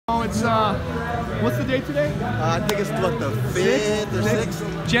Oh, it's what's the date today? I think it's what, the 5th or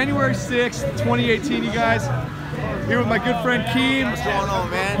 6th? January 6th, 2018, you guys. Here with my good friend Keem. What's going on,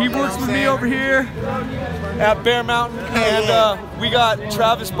 man? He works with me over here at Bear Mountain, and we got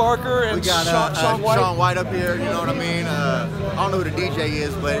Travis Barker and we got Shaun White. Shaun White up here, you know what I mean? I don't know who the DJ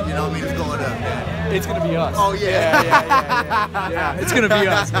is, but you know what I mean, it's going up. It's gonna be us. Oh yeah. Yeah, it's gonna be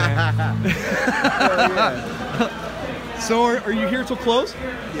us, man. Yeah. So are you here till close?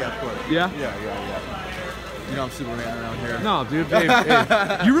 Yeah, of course. Yeah? Yeah. You know I'm Superman around here. No, dude, hey,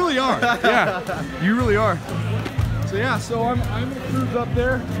 you really are. Yeah, you really are. So yeah, so I'm gonna cruise up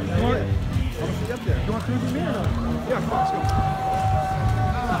there. You want to cruise with me or no? Yeah, come on, let's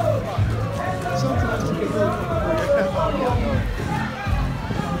go. Sometimes you get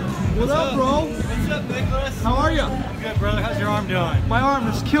What up, bro? What's up, Nicholas? How are you? Good, brother. How's your arm doing? My arm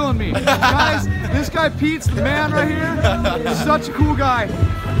is killing me. Guys, this guy Pete's the man right here. He's such a cool guy.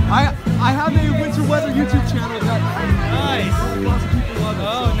 I have a winter weather YouTube channel that Nice. lots of people love it.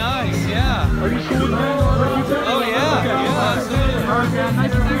 Oh, nice. Yeah. Are you cool with that? Oh, yeah. Okay. Yeah, absolutely. All right, man.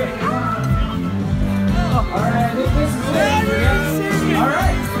 Nice to meet you. Alright, this is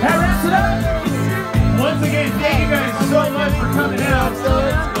Alright, that wraps it up. Once again, thank you guys so much for coming out.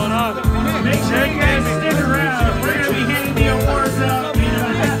 What's going on? Make sure you guys stick around. We're going to be handing the awards out in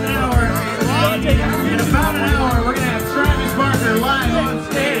about half an hour. In about an hour, we're going to have Travis Barker live on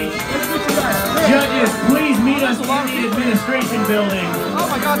stage. Judges, please meet us in the administration building. Oh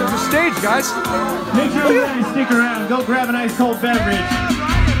my God, there's a stage, guys. Make sure you guys stick around. Go grab a nice cold beverage.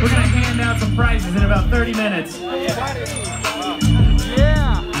 We're going to hand out some prizes in about 30 minutes.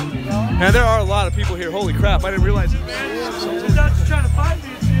 Yeah. Man, there are a lot of people here. Holy crap, I didn't realize it. Dude, I was just trying to find me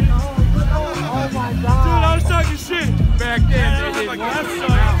and shit. Oh my God. Dude, I was talking shit. Back then, I don't have my glasses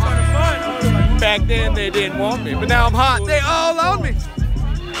on. I was trying to find me. Back then, they didn't want me, but now I'm hot. They all on me.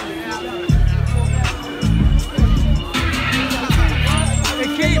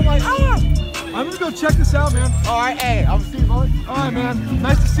 I'm gonna go check this out, man. All right, hey, I'm Steve Boy. All right, man.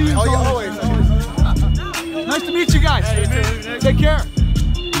 Nice to see you. Oh, yeah, always. Nice to meet you guys. Take care.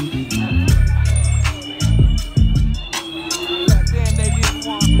 Back then they didn't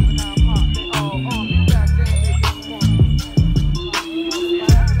want me, but now I'm hot. They all on me. Back then they didn't want me.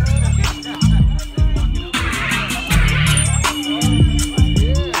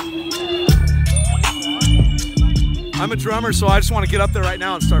 I'm a drummer, so I just want to get up there right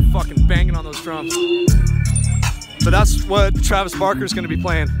now and start fucking banging on those drums. But that's what Travis Barker is going to be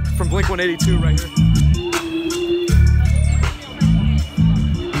playing from Blink-182 right here.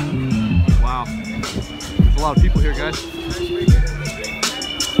 Wow. There's a lot of people here, guys.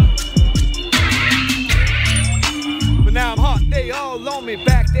 But now I'm hot, they all on me.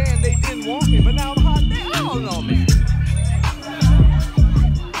 Back then they didn't want me, but now I'm hot, they all on me.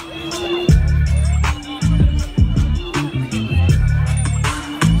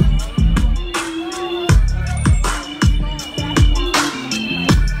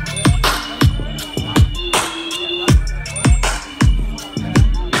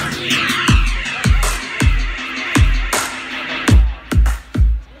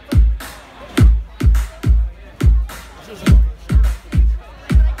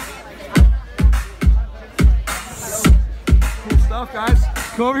 Guys,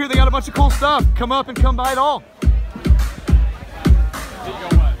 come over here, they got a bunch of cool stuff. Come up and come buy it all.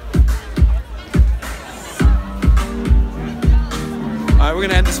 Alright, we're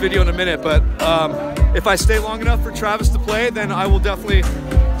gonna end this video in a minute, but if I stay long enough for Travis to play, then I will definitely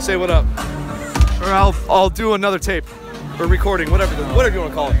say what up. Or I'll do another tape or recording, whatever you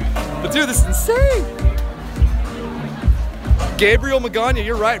want to call it. But dude, this is insane. Gabriel Magana,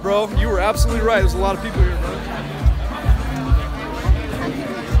 you're right, bro. You were absolutely right. There's a lot of people here, bro.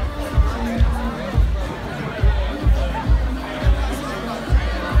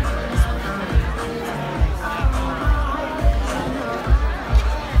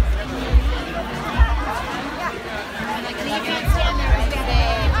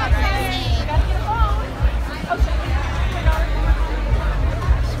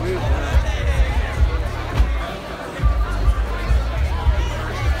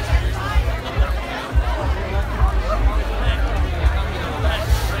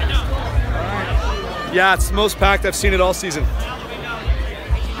 Yeah, it's the most packed I've seen it all season.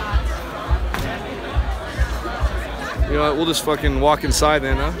 You know what, we'll just fucking walk inside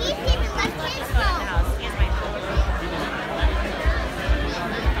then, huh?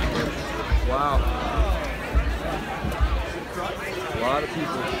 Wow. A lot of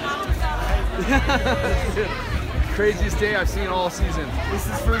people. craziest day I've seen all season. This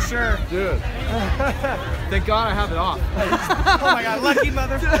is for sure. Dude. Thank God I have it off. Oh my God, lucky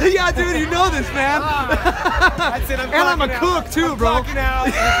motherfucker. Yeah, dude, you know this, man. That's it, And I'm a cook too, bro. I'm out.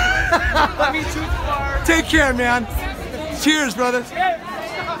 Let me choose the bar. Take care, man. Cheers, brother.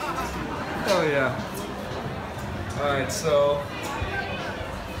 Hell yeah. All right, so.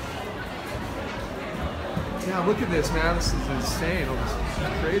 Yeah, look at this, man. This is insane. This is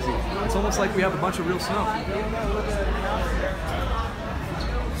crazy. It's almost like we have a bunch of real snow.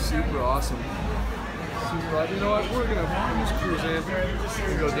 Super awesome. Super. You know what? We're gonna just cruise in.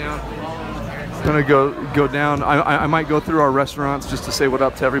 We're gonna go down. Gonna go down. I might go through our restaurants just to say what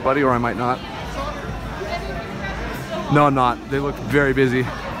up to everybody, or I might not. No, I'm not. They look very busy.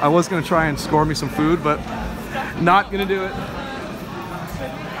 I was gonna try and score me some food, but not gonna do it.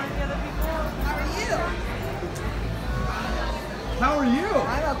 How are you?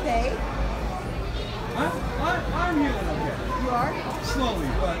 I'm okay. I'm healing okay. You are? Slowly,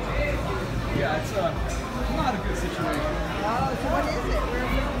 but yeah, it's not a good situation. Oh, so what is it?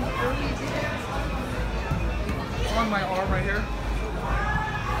 Where are you doing? On my arm right here.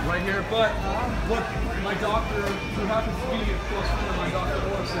 Right here, but what my doctor, who happens to be a close friend of my doctor,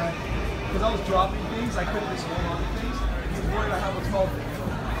 Laura said, because I was dropping things, I couldn't just hold on to things. He was worried I have what's called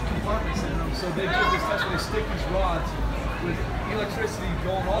compartment syndrome, so they give this test where they stick these rods with electricity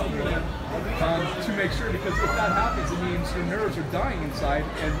going all through them to make sure, because if that happens, it means your nerves are dying inside,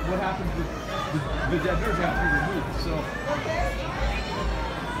 and what happens with the dead nerves have to be removed. So.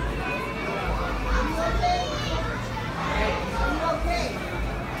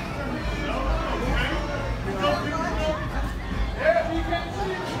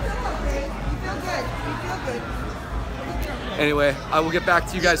 Anyway, I will get back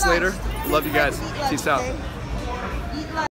to you guys later. Love you guys. Peace out.